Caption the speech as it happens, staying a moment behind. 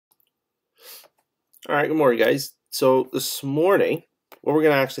All right, good morning, guys. So this morning, what we're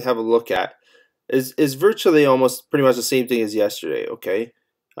going to actually have a look at is virtually almost pretty much the same thing as yesterday, okay?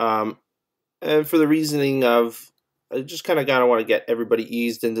 Um, and for the reasoning of, I just kind of want to get everybody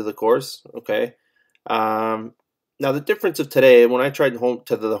eased into the course, okay? Um, Now the difference of today, when I tried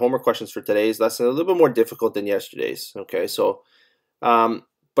the homework questions for today's lesson, a little bit more difficult than yesterday's, okay? Um,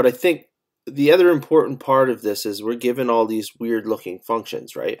 but I think the other important part of this is we're given all these weird looking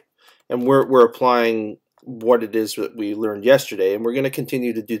functions, right? And we're applying what it is that we learned yesterday, and we're going to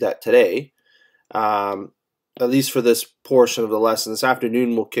continue to do that today. Um, at least for this portion of the lesson. This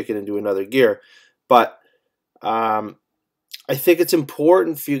afternoon we'll kick it into another gear. But I think it's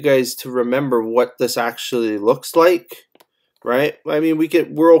important for you guys to remember what this actually looks like, right? I mean,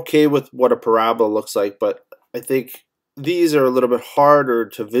 we're okay with what a parabola looks like, but I think these are a little bit harder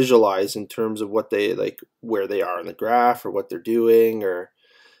to visualize in terms of what they like, where they are in the graph or what they're doing or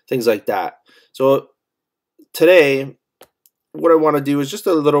things like that. So today, what I want to do is just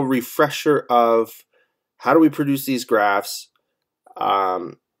a little refresher of how do we produce these graphs,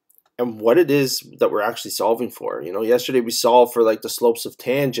 um, and what it is that we're actually solving for. You know, yesterday we solved for like the slopes of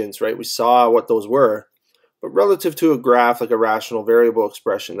tangents, right? We saw what those were. But relative to a graph, like a rational variable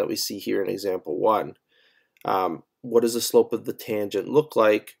expression that we see here in example 1, what does the slope of the tangent look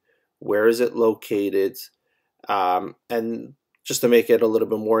like? Where is it located? And just to make it a little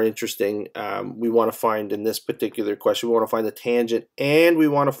bit more interesting, we want to find, in this particular question, we want to find the tangent and we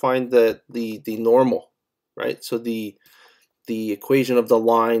want to find the normal, right? So the equation of the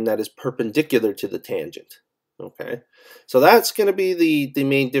line that is perpendicular to the tangent. Okay, so that's going to be the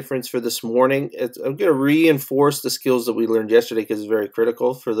main difference for this morning. I'm going to reinforce the skills that we learned yesterday because it's very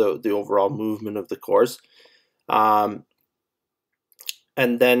critical for the overall movement of the course. And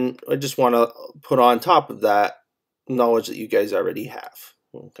then I just want to put on top of that knowledge that you guys already have.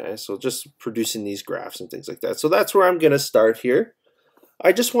 Okay, so just producing these graphs and things like that. So that's where I'm going to start here.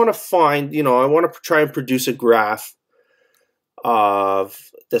 I just want to find, I want to try and produce a graph of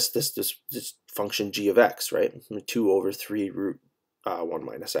this function g of x, right? 2 over 3 root 1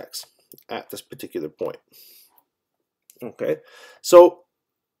 minus x at this particular point. Okay, so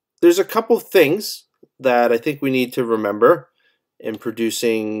there's a couple things that I think we need to remember in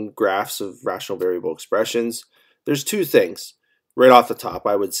producing graphs of rational variable expressions. There's two things right off the top,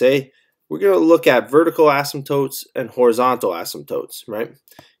 I would say. We're going to look at vertical asymptotes and horizontal asymptotes, right?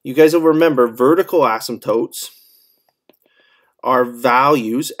 You guys will remember vertical asymptotes are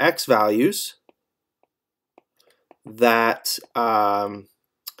values, x values, that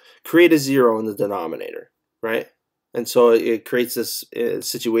create a 0 in the denominator, right? And so it creates this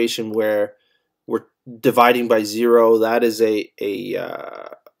situation where we're dividing by 0. That is a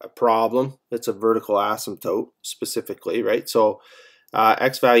problem. It's a vertical asymptote specifically, right? So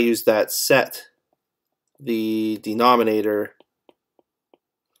x values that set the denominator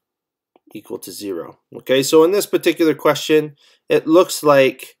equal to 0. Okay, so in this particular question, it looks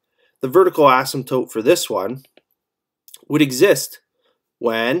like the vertical asymptote for this one would exist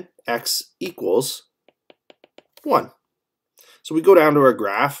when x equals 1. So we go down to our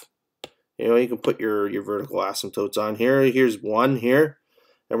graph. You can put your vertical asymptotes on here. Here's 1 here,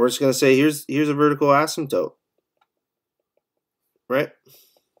 and we're just going to say here's a vertical asymptote, right?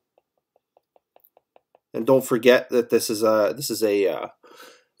 And don't forget that this is a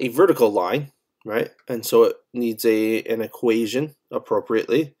vertical line, right? And so it needs an equation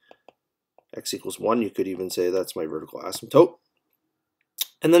appropriately. X equals 1, you could even say that's my vertical asymptote.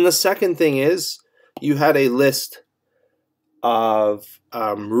 And then the second thing is you had a list of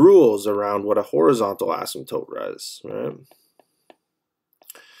rules around what a horizontal asymptote was, right?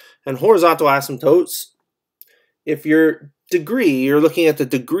 And horizontal asymptotes, if you're looking at the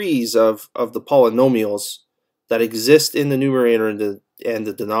degrees of the polynomials that exist in the numerator and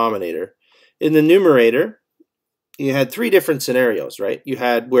the denominator. In the numerator, you had 3 different scenarios, right? You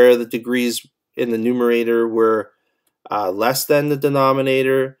had where the degrees in the numerator were less than the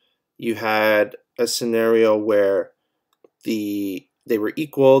denominator. You had a scenario where they were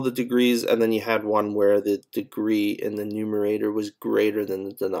equal, the degrees, and then you had one where the degree in the numerator was greater than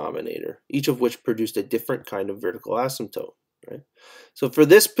the denominator, each of which produced a different kind of vertical asymptote, right? So for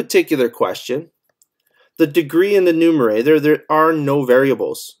this particular question, the degree in the numerator, there are no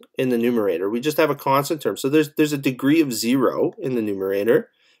variables in the numerator. We just have a constant term. So there's a degree of 0 in the numerator,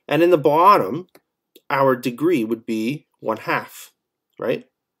 and in the bottom, our degree would be 1/2, right?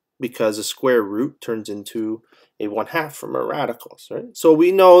 Because a square root turns into a 1/2 from our radicals, right? So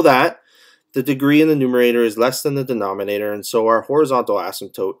we know that the degree in the numerator is less than the denominator, and so our horizontal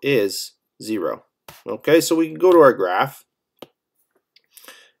asymptote is 0. Okay, so we can go to our graph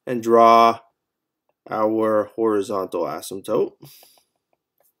and draw our horizontal asymptote.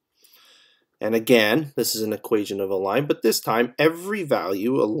 And again, this is an equation of a line, but this time every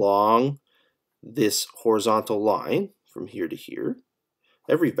value along this horizontal line from here to here,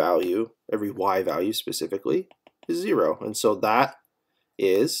 every value, every y value specifically, is 0. And so that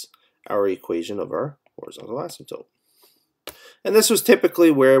is our equation of our horizontal asymptote. And this was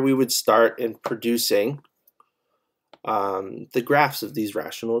typically where we would start in producing the graphs of these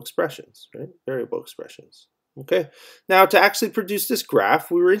rational expressions, right? Variable expressions. Okay. Now, to actually produce this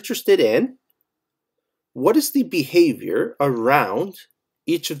graph, we were interested in what is the behavior around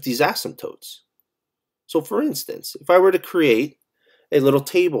each of these asymptotes. So, for instance, if I were to create a little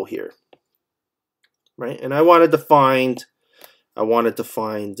table here, right, and I wanted to find,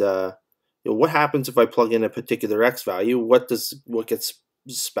 what happens if I plug in a particular x value? What gets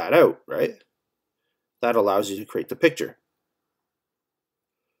spat out, right? That allows you to create the picture,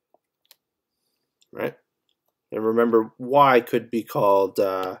 right? And remember, y could be called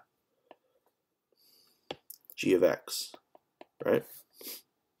g of x, right?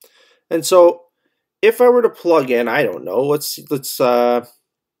 And so, if I were to plug in, I don't know, let's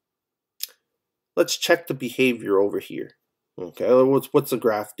check the behavior over here. Okay, what's the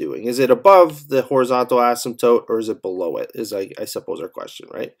graph doing? Is it above the horizontal asymptote or is it below it? Is I suppose our question,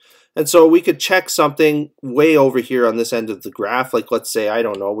 right? And so we could check something way over here on this end of the graph. Like let's say, I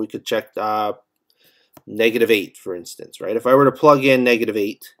don't know, we could check -8, for instance, right? If I were to plug in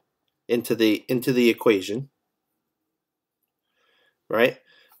 -8 into the equation, right?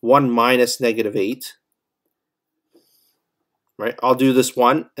 1 minus -8, right? I'll do this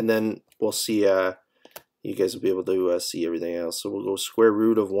one, and then we'll see. You guys will be able to see everything else. So we'll go square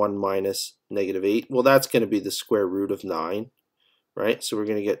root of 1 minus -8. Well, that's going to be the square root of 9, right? So we're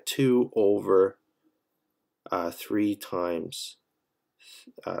going to get 2 over 3 times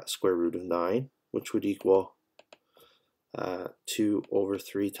square root of 9, which would equal 2 over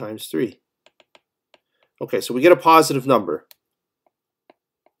 3 times 3. Okay, so we get a positive number,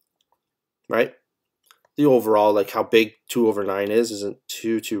 right? The overall, like how big 2 over 9 isn't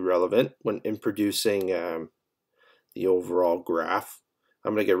too relevant when in producing the overall graph.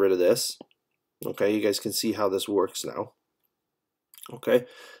 I'm going to get rid of this. Okay, you guys can see how this works now. Okay,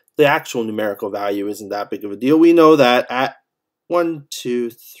 the actual numerical value isn't that big of a deal. We know that at 1, 2,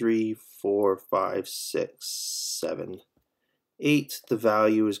 3, 4, 5, 6, 7, 8, the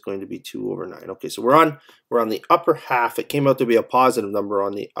value is going to be 2 over 9. Okay, so we're on the upper half. It came out to be a positive number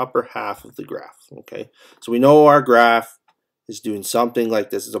on the upper half of the graph. Okay, so we know our graph is doing something like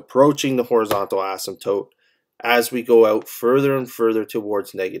this. It's approaching the horizontal asymptote as we go out further and further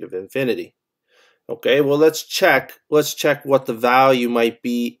towards negative infinity. Okay, well let's check what the value might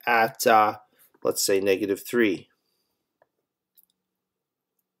be at let's say -3.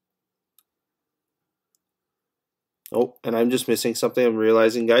 Oh, and I'm just missing something. I'm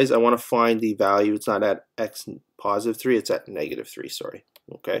realizing, guys, I want to find the value. It's not at x positive 3, it's at -3, sorry.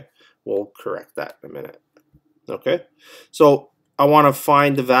 Okay, we'll correct that in a minute. Okay, so I want to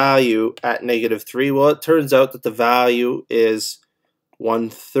find the value at -3. Well, it turns out that the value is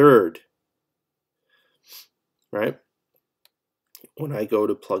 1/3, right? When I go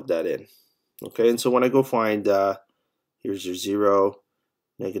to plug that in. Okay, and so when I go find, here's your 0,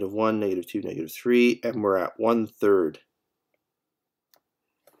 -1, -2, -3, and we're at 1/3.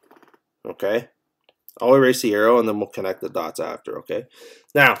 Okay, I'll erase the arrow and then we'll connect the dots after. Okay,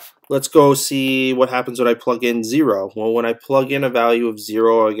 now let's go see what happens when I plug in 0. Well, when I plug in a value of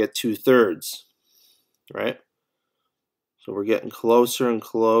 0, I get 2/3, right? So we're getting closer and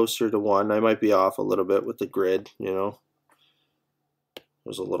closer to 1. I might be off a little bit with the grid, you know. It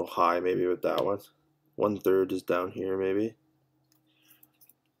was a little high maybe with that one. 1/3 is down here maybe.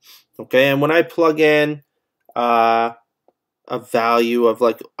 Okay, and when I plug in a value of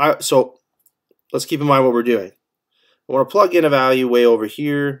so let's keep in mind what we're doing. I want to plug in a value way over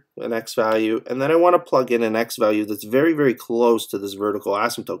here, an x value, and then I want to plug in an x value that's very, very close to this vertical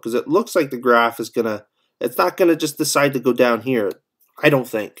asymptote because it looks like the graph is it's not gonna just decide to go down here. I don't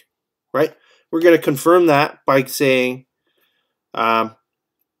think, right? We're gonna confirm that by saying,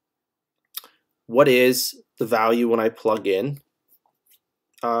 what is the value when I plug in?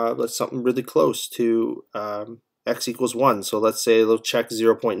 Let's something really close to x equals 1. So let's say we'll check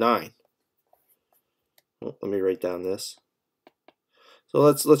 0.9. Well, let me write down this. So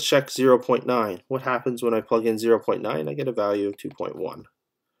let's check 0.9. What happens when I plug in 0.9? I get a value of 2.1.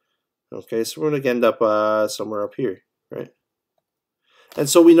 Okay, so we're going to end up somewhere up here, right? And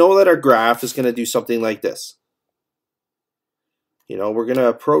so we know that our graph is going to do something like this. You know, we're going to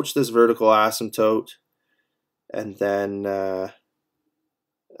approach this vertical asymptote, and then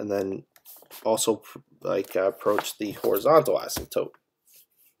also approach the horizontal asymptote.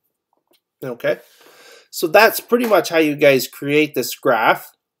 Okay, so that's pretty much how you guys create this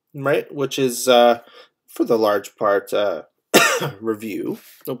graph, right? Which is, for the large part, review.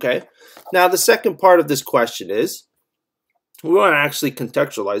 Okay, now the second part of this question is we want to actually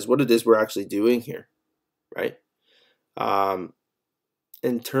contextualize what it is we're actually doing here, right?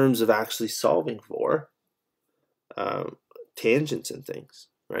 In terms of actually solving for tangents and things,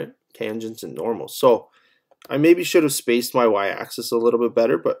 right? Tangents and normals. So I maybe should have spaced my y-axis a little bit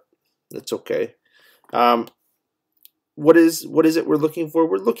better, but that's okay. What is it we're looking for?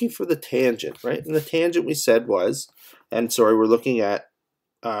 We're looking for the tangent, right? And the tangent we said was, and sorry, we're looking at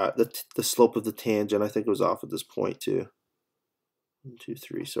the slope of the tangent. I think it was off at this point too. 1, 2,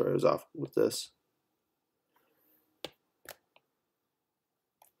 3. Sorry, I was off with this.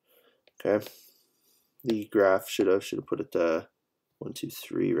 Okay, the graph should have put it 1, 2,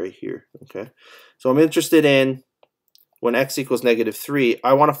 3 right here. Okay, so I'm interested in when x equals -3.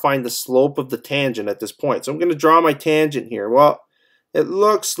 I want to find the slope of the tangent at this point. So I'm going to draw my tangent here. Well, it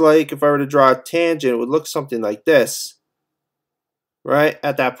looks like if I were to draw a tangent, it would look something like this, right?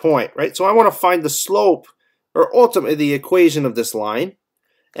 At that point, right? So I want to find the slope, or ultimately the equation of this line.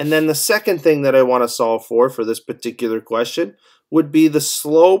 And then the second thing that I want to solve for this particular question would be the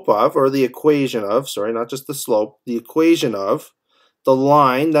slope of, or the equation of, sorry, not just the slope, the equation of the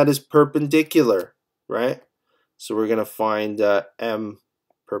line that is perpendicular, right? So we're going to find M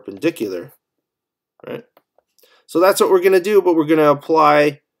perpendicular, right? So that's what we're going to do, but we're going to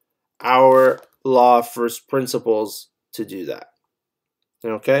apply our law of first principles to do that.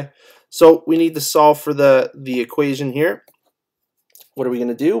 Okay? So we need to solve for the equation here. What are we going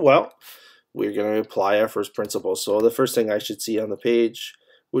to do? Well, we're going to apply our first principle. So the first thing I should see on the page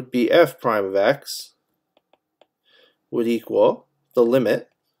would be f prime of x would equal the limit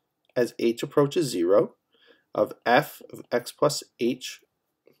as h approaches 0 of f of x plus h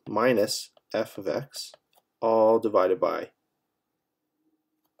minus f of x, all divided by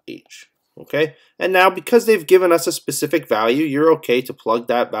h. Okay, and now because they've given us a specific value, you're okay to plug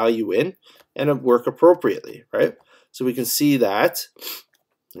that value in and work appropriately, right? So we can see that.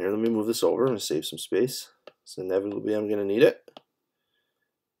 Here, let me move this over and save some space. So inevitably I'm going to need it.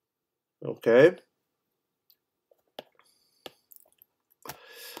 Okay.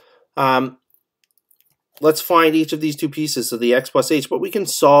 Let's find each of these two pieces, so the x plus h, but we can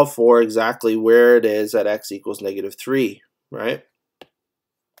solve for exactly where it is at x equals -3, right?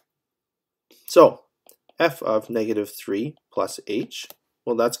 So f of -3 plus h,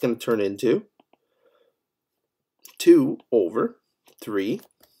 well, that's going to turn into 2 over 3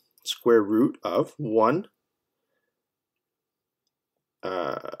 square root of 1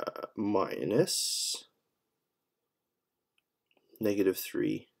 minus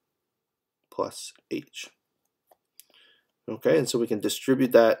 -3 plus h. Okay, and so we can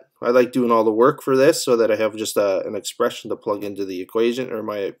distribute that. I like doing all the work for this so that I have just an expression to plug into the equation, or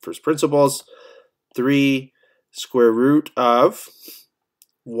my first principles. 3 square root of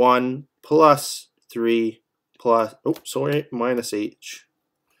 1 plus 3 plus, minus h.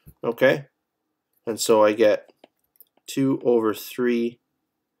 Okay, and so I get 2 over 3,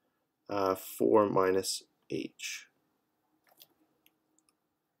 4 minus h.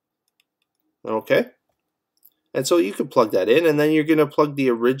 Okay, and so you could plug that in, and then you're going to plug the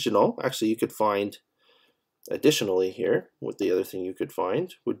original. Actually, you could find additionally here, what the other thing you could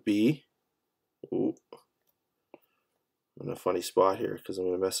find would be, ooh, I'm in a funny spot here because I'm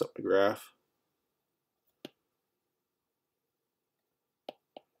going to mess up the graph.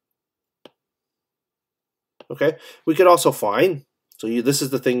 Okay, we could also find, so this is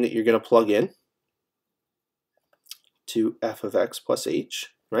the thing that you're going to plug in to f of x plus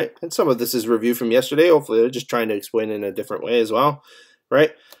h, right? And some of this is review from yesterday. Hopefully they're just trying to explain it in a different way as well,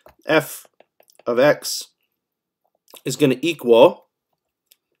 right? F of x is going to equal,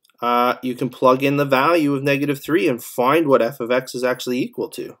 you can plug in the value of -3 and find what f of x is actually equal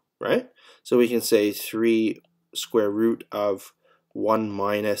to, right? So we can say 3 square root of 1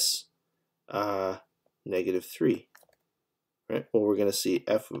 minus -3, right? Well, we're going to see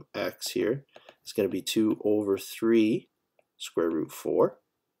f of x here is going to be 2 over 3 square root 4,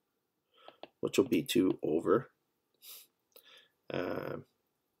 which will be 2 over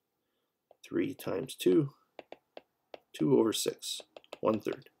 3 times 2, 2 over 6,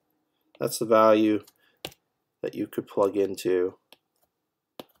 1/3. That's the value that you could plug into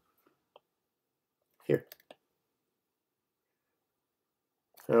here.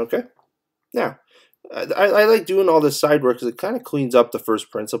 Okay, now I like doing all this side work because it kind of cleans up the first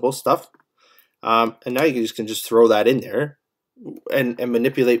principle stuff. And now you can just throw that in there and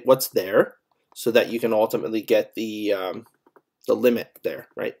manipulate what's there. so that you can ultimately get the limit there,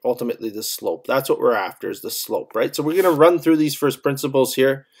 right? Ultimately the slope. That's what we're after, is the slope, right? So we're going to run through these first principles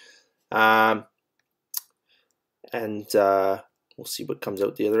here, and we'll see what comes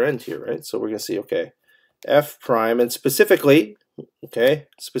out the other end here, right? So we're going to see, okay, f prime, and specifically, okay,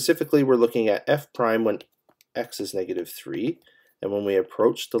 specifically we're looking at f prime when x is -3, and when we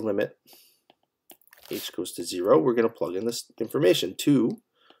approach the limit h goes to 0, we're going to plug in this information, 2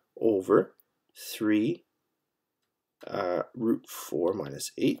 over 3 root 4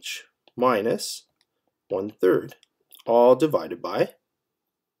 minus h minus 1/3, all divided by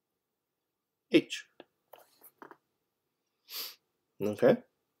h. Okay.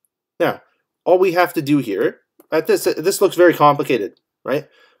 Now, all we have to do here, this looks very complicated, right?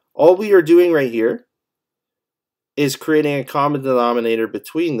 All we are doing right here is creating a common denominator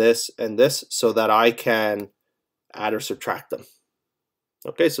between this and this so that I can add or subtract them.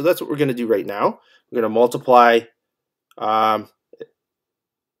 Okay, so that's what we're going to do right now. We're going to multiply,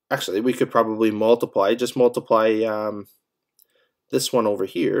 actually we could probably just multiply this one over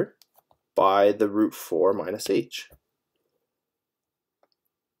here by the root 4 minus h.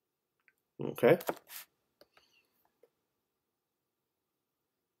 Okay.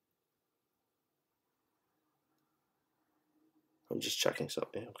 I'm just checking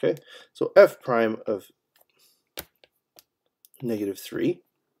something, okay? So f prime of -3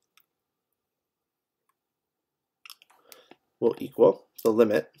 will equal the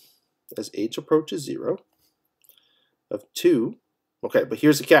limit as h approaches 0 of 2, okay, but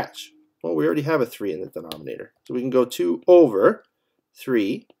here's the catch. Well, we already have a 3 in the denominator. So we can go 2 over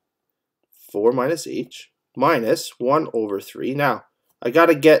 3, 4 minus h, minus 1 over 3. Now, I got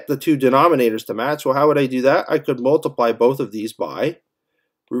to get the two denominators to match. Well, how would I do that? I could multiply both of these by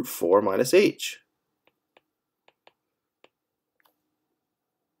root 4 minus h.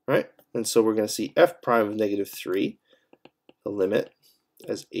 Right? And so we're going to see f prime of -3, the limit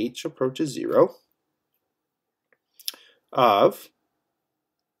as h approaches 0, of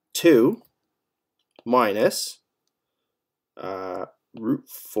 2 minus root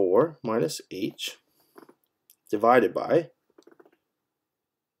 4 minus h divided by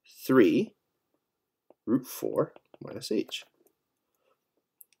 3 root 4 minus h.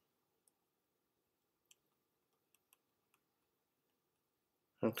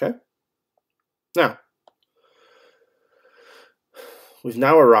 Okay? Now, we've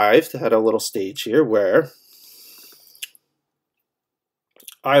now arrived at a little stage here where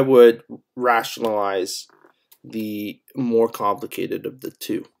I would rationalize the more complicated of the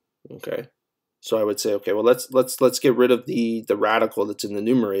two. Okay? So I would say, okay, well let's get rid of the radical that's in the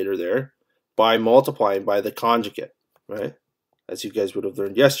numerator there by multiplying by the conjugate, right? As you guys would have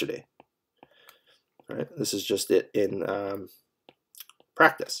learned yesterday. All right? This is just it in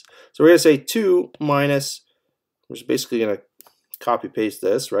practice. So we're going to say 2 minus, we're just basically going to copy paste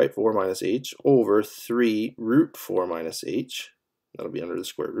this, right? 4 minus h over 3 root 4 minus h. That'll be under the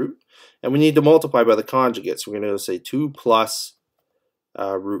square root. And we need to multiply by the conjugate. So we're going to say 2 plus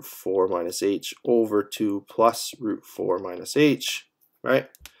root 4 minus h over 2 plus root 4 minus h, right?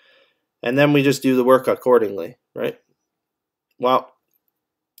 And then we just do the work accordingly, right? Well,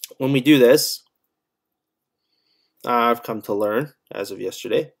 when we do this, I've come to learn, as of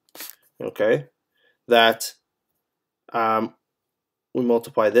yesterday, okay, that we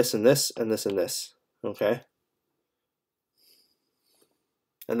multiply this and this and this and this, okay?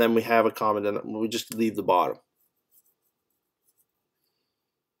 And then we have a common denominator. We just leave the bottom.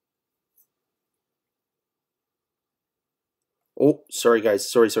 Oh, sorry guys,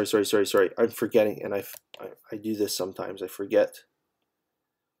 sorry. I'm forgetting, and I do this sometimes. I forget.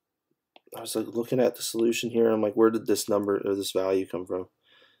 I was like looking at the solution here. I'm like, where did this number or this value come from?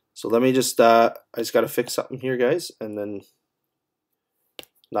 So let me just, I just got to fix something here, guys, and then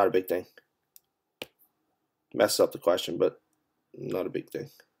not a big thing. Messed up the question, but not a big thing.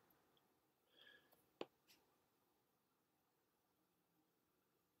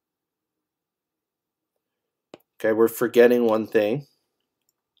 Okay, we're forgetting one thing.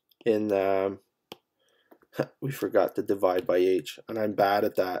 We forgot to divide by h, and I'm bad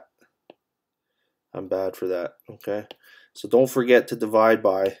at that. I'm bad for that, okay? So don't forget to divide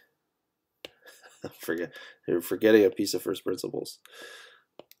by, you're forgetting a piece of first principles,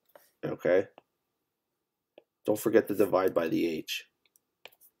 okay? Don't forget to divide by the h.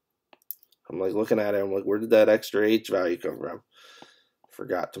 I'm like looking at it, I'm like, where did that extra h value come from?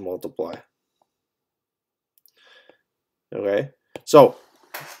 Forgot to multiply. Okay, so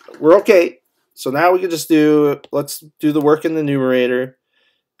we're okay. So now we can just let's do the work in the numerator.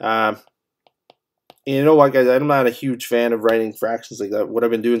 And you know what, guys? I'm not a huge fan of writing fractions like that. What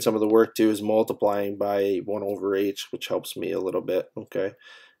I've been doing some of the work too is multiplying by 1 over h, which helps me a little bit. Okay,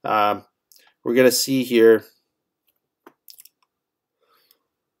 we're gonna see here.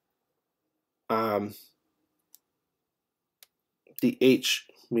 The h.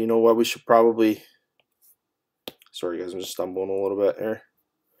 You know what? We should probably. Sorry, guys. I'm just stumbling a little bit here.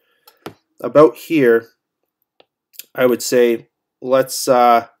 About here, I would say let's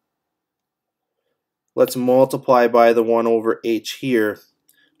multiply by the 1 over h here,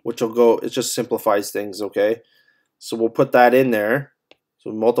 which will go, it just simplifies things, okay? So we'll put that in there.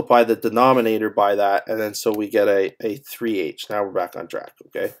 So multiply the denominator by that, and then so we get a 3h. Now we're back on track,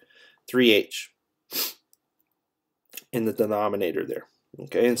 okay? 3h in the denominator there,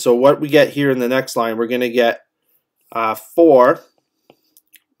 okay? And so what we get here in the next line, we're going to get 4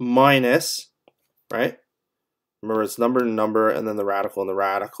 minus, right? Remember, it's number and number, and then the radical and the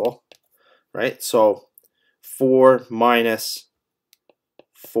radical, right? So 4 minus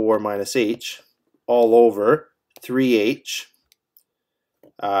h all over 3h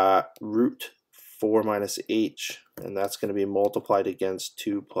root 4 minus h, and that's going to be multiplied against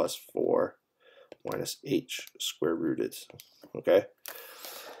 2 plus 4 minus h square rooted. Okay.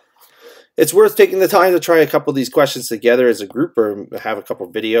 It's worth taking the time to try a couple of these questions together as a group, or have a couple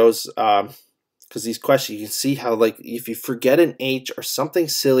of videos. Because these questions, you can see how, like, if you forget an h or something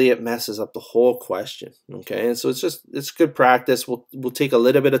silly, it messes up the whole question. Okay, and so it's good practice. We'll take a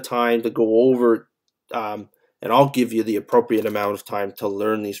little bit of time to go over, and I'll give you the appropriate amount of time to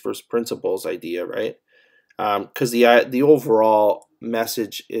learn these first principles idea, right? Because the overall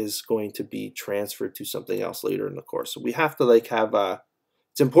message is going to be transferred to something else later in the course. So we have to have a.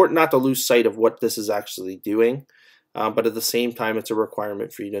 It's important not to lose sight of what this is actually doing. But at the same time, it's a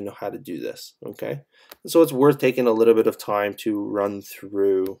requirement for you to know how to do this, okay? And so it's worth taking a little bit of time to run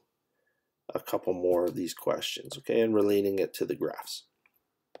through a couple more of these questions, okay, and relating it to the graphs.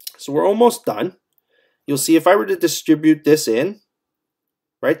 So we're almost done. You'll see if I were to distribute this in,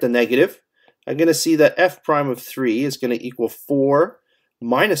 right, the negative, I'm going to see that f prime of 3 is going to equal 4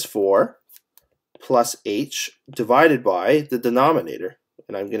 minus 4 plus h divided by the denominator.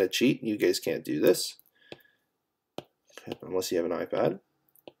 And I'm going to cheat. You guys can't do this. Unless you have an iPad,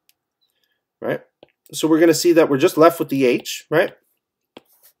 right? So we're going to see that we're just left with the h, right?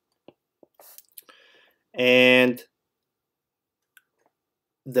 And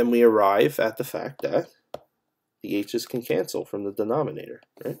then we arrive at the fact that the h's can cancel from the denominator,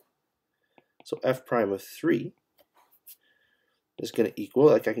 right? So f prime of 3 is going to equal,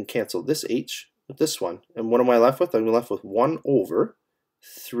 like, I can cancel this h with this one. And what am I left with? I'm left with 1 over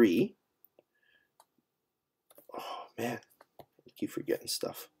 3. Oh, man. I keep forgetting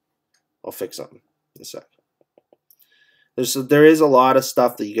stuff. I'll fix something in a sec. There is a lot of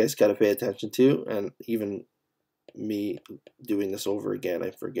stuff that you guys got to pay attention to, and even me doing this over again,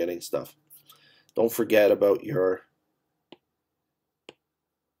 I'm forgetting stuff. Don't forget about your...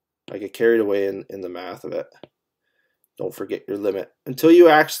 I get carried away in the math of it. Don't forget your limit. Until you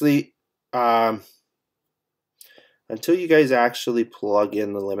actually... until you guys actually plug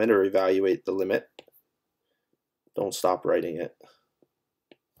in the limit or evaluate the limit, don't stop writing it.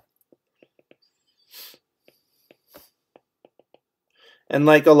 And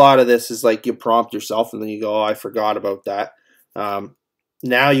like a lot of this is like you prompt yourself and then you go, oh, I forgot about that.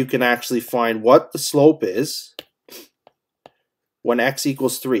 Now you can actually find what the slope is when x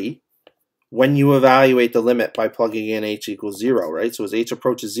equals 3 when you evaluate the limit by plugging in h equals 0, right? So as h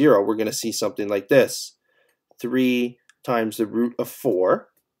approaches 0, we're going to see something like this. 3 times the root of 4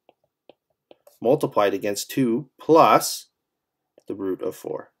 multiplied against 2 plus the root of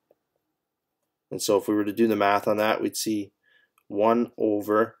 4. And so if we were to do the math on that, we'd see 1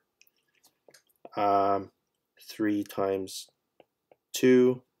 over 3 times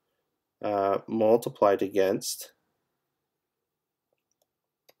 2 multiplied against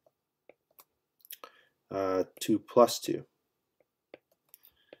 2 plus 2.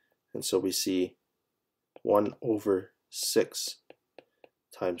 And so we see 1 over 6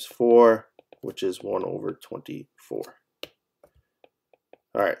 times 4, which is 1 over 24.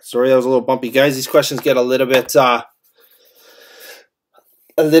 All right, sorry that was a little bumpy, guys. These questions get a little bit, you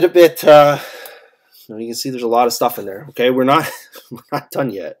can see there's a lot of stuff in there. Okay, we're not done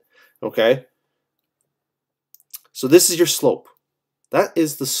yet. Okay, so this is your slope. That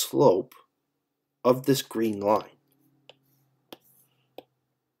is the slope of this green line.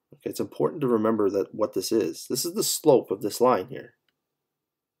 Okay, it's important to remember that what this is. This is the slope of this line here.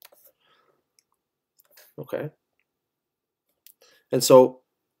 Okay, and so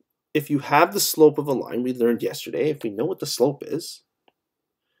if you have the slope of a line, we learned yesterday, if we know what the slope is,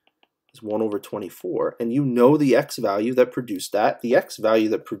 is 1 over 24, and you know the x value that produced that. The x value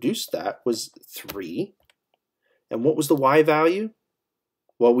that produced that was 3. And what was the y value?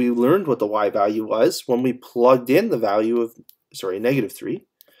 Well, we learned what the y value was when we plugged in the value of, negative 3.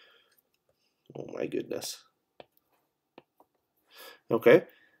 Oh my goodness. Okay,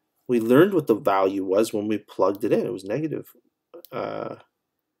 we learned what the value was when we plugged it in. It was negative,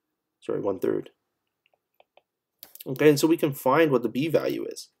 1/3. Okay, and so we can find what the b value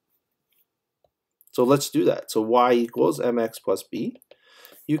is. So let's do that. So y equals mx plus b.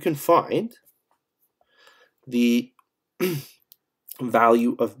 You can find the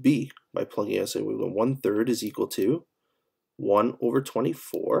value of b by plugging in. So we go 1/3 is equal to 1 over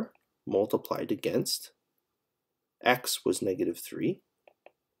 24 multiplied against x was negative 3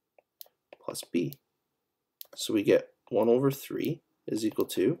 plus b. So we get 1 over 3 is equal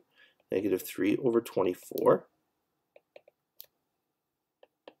to negative 3 over 24.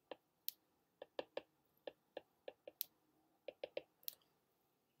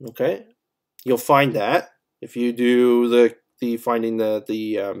 Okay, you'll find that if you do the finding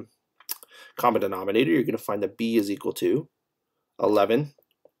the common denominator, you're going to find that b is equal to 11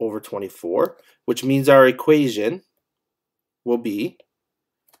 over 24, which means our equation will be,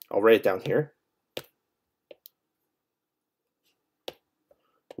 I'll write it down here,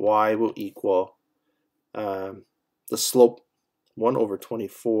 y will equal the slope 1 over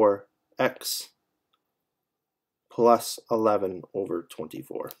 24x plus 11 over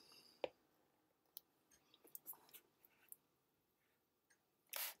 24.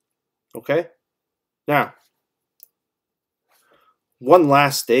 Okay, now one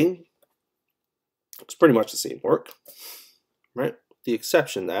last thing, it's pretty much the same work, right? The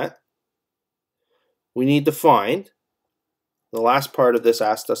exception that we need to find, the last part of this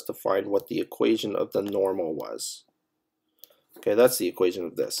asked us to find what the equation of the normal was. Okay, that's the equation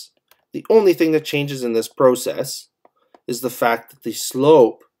of this. The only thing that changes in this process is the fact that the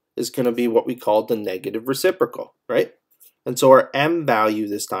slope is going to be what we call the negative reciprocal, right? And so our m value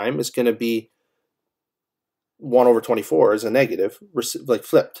this time is going to be 1 over 24 is a negative, like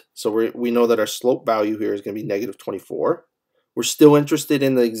flipped. So we know that our slope value here is going to be negative 24. We're still interested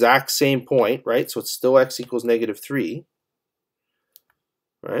in the exact same point, right? So it's still x equals negative 3,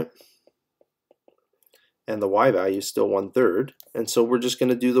 right? And the y value is still 1/3. And so we're just going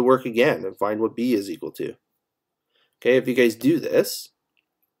to do the work again and find what b is equal to. Okay, if you guys do this,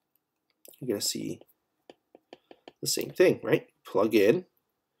 you're going to see the same thing, right? Plug in,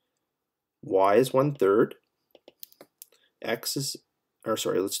 y is 1/3, x is,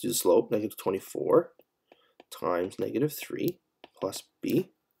 let's do the slope, negative 24 times negative 3 plus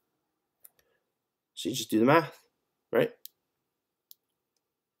b. So you just do the math, right?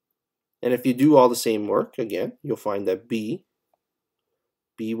 And if you do all the same work, again, you'll find that b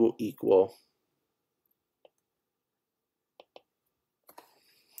will equal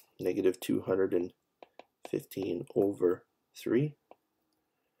negative 215 over 3,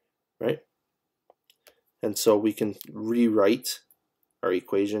 right? And so we can rewrite our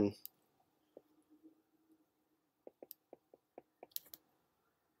equation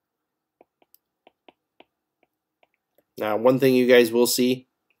now. One thing you guys will see,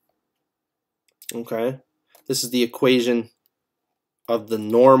 okay, this is the equation of the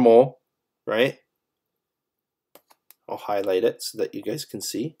normal, right? I'll highlight it so that you guys can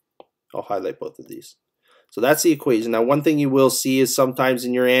see. I'll highlight both of these. So that's the equation. Now, one thing you will see is sometimes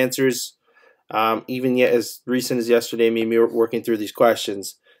in your answers, even yet as recent as yesterday, me working through these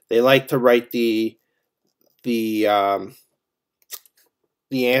questions, they like to write the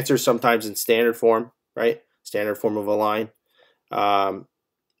answer sometimes in standard form, right? Standard form of a line,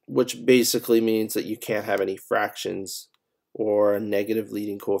 which basically means that you can't have any fractions or a negative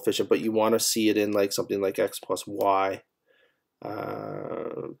leading coefficient, but you want to see it in like something like x plus y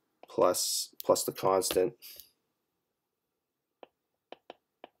plus the constant.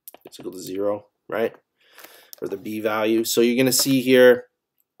 It's equal to 0, right? Or the b value. So you're going to see here,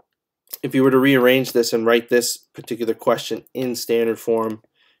 if you were to rearrange this and write this particular question in standard form,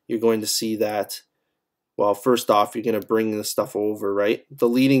 you're going to see that, well, first off, you're going to bring this stuff over, right? The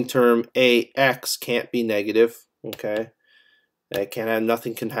leading term ax can't be negative, okay? It can't have,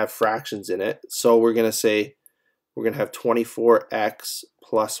 nothing can have fractions in it. So we're going to say we're going to have 24x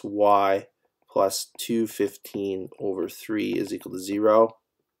plus y plus 215 over 3 is equal to 0.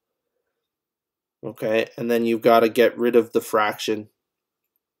 Okay, and then you've got to get rid of the fraction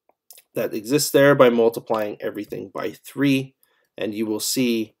that exists there by multiplying everything by 3, and you will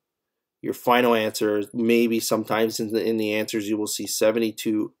see your final answer. Maybe sometimes in the answers you will see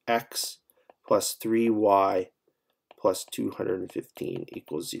 72x plus 3y plus 215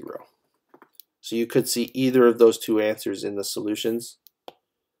 equals 0. So you could see either of those two answers in the solutions.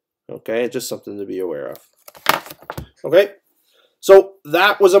 Okay, just something to be aware of. Okay, so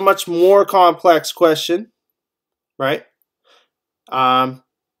that was a much more complex question, right?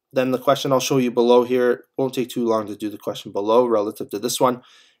 Then the question I'll show you below here. It won't take too long to do the question below relative to this one.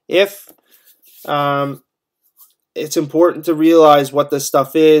 If it's important to realize what this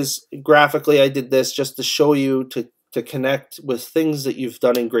stuff is. Graphically, I did this just to show you to connect with things that you've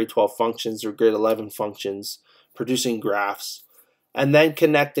done in grade 12 functions or grade 11 functions, producing graphs, and then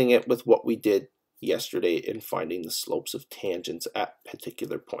connecting it with what we did yesterday in finding the slopes of tangents at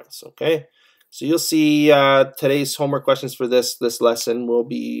particular points, okay? So you'll see today's homework questions for this lesson will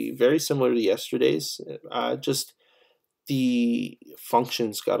be very similar to yesterday's, just the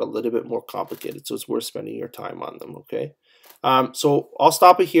functions got a little bit more complicated, so it's worth spending your time on them, okay? So I'll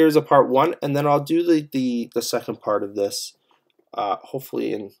stop it here as a part one, and then I'll do the second part of this,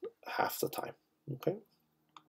 hopefully in half the time, okay?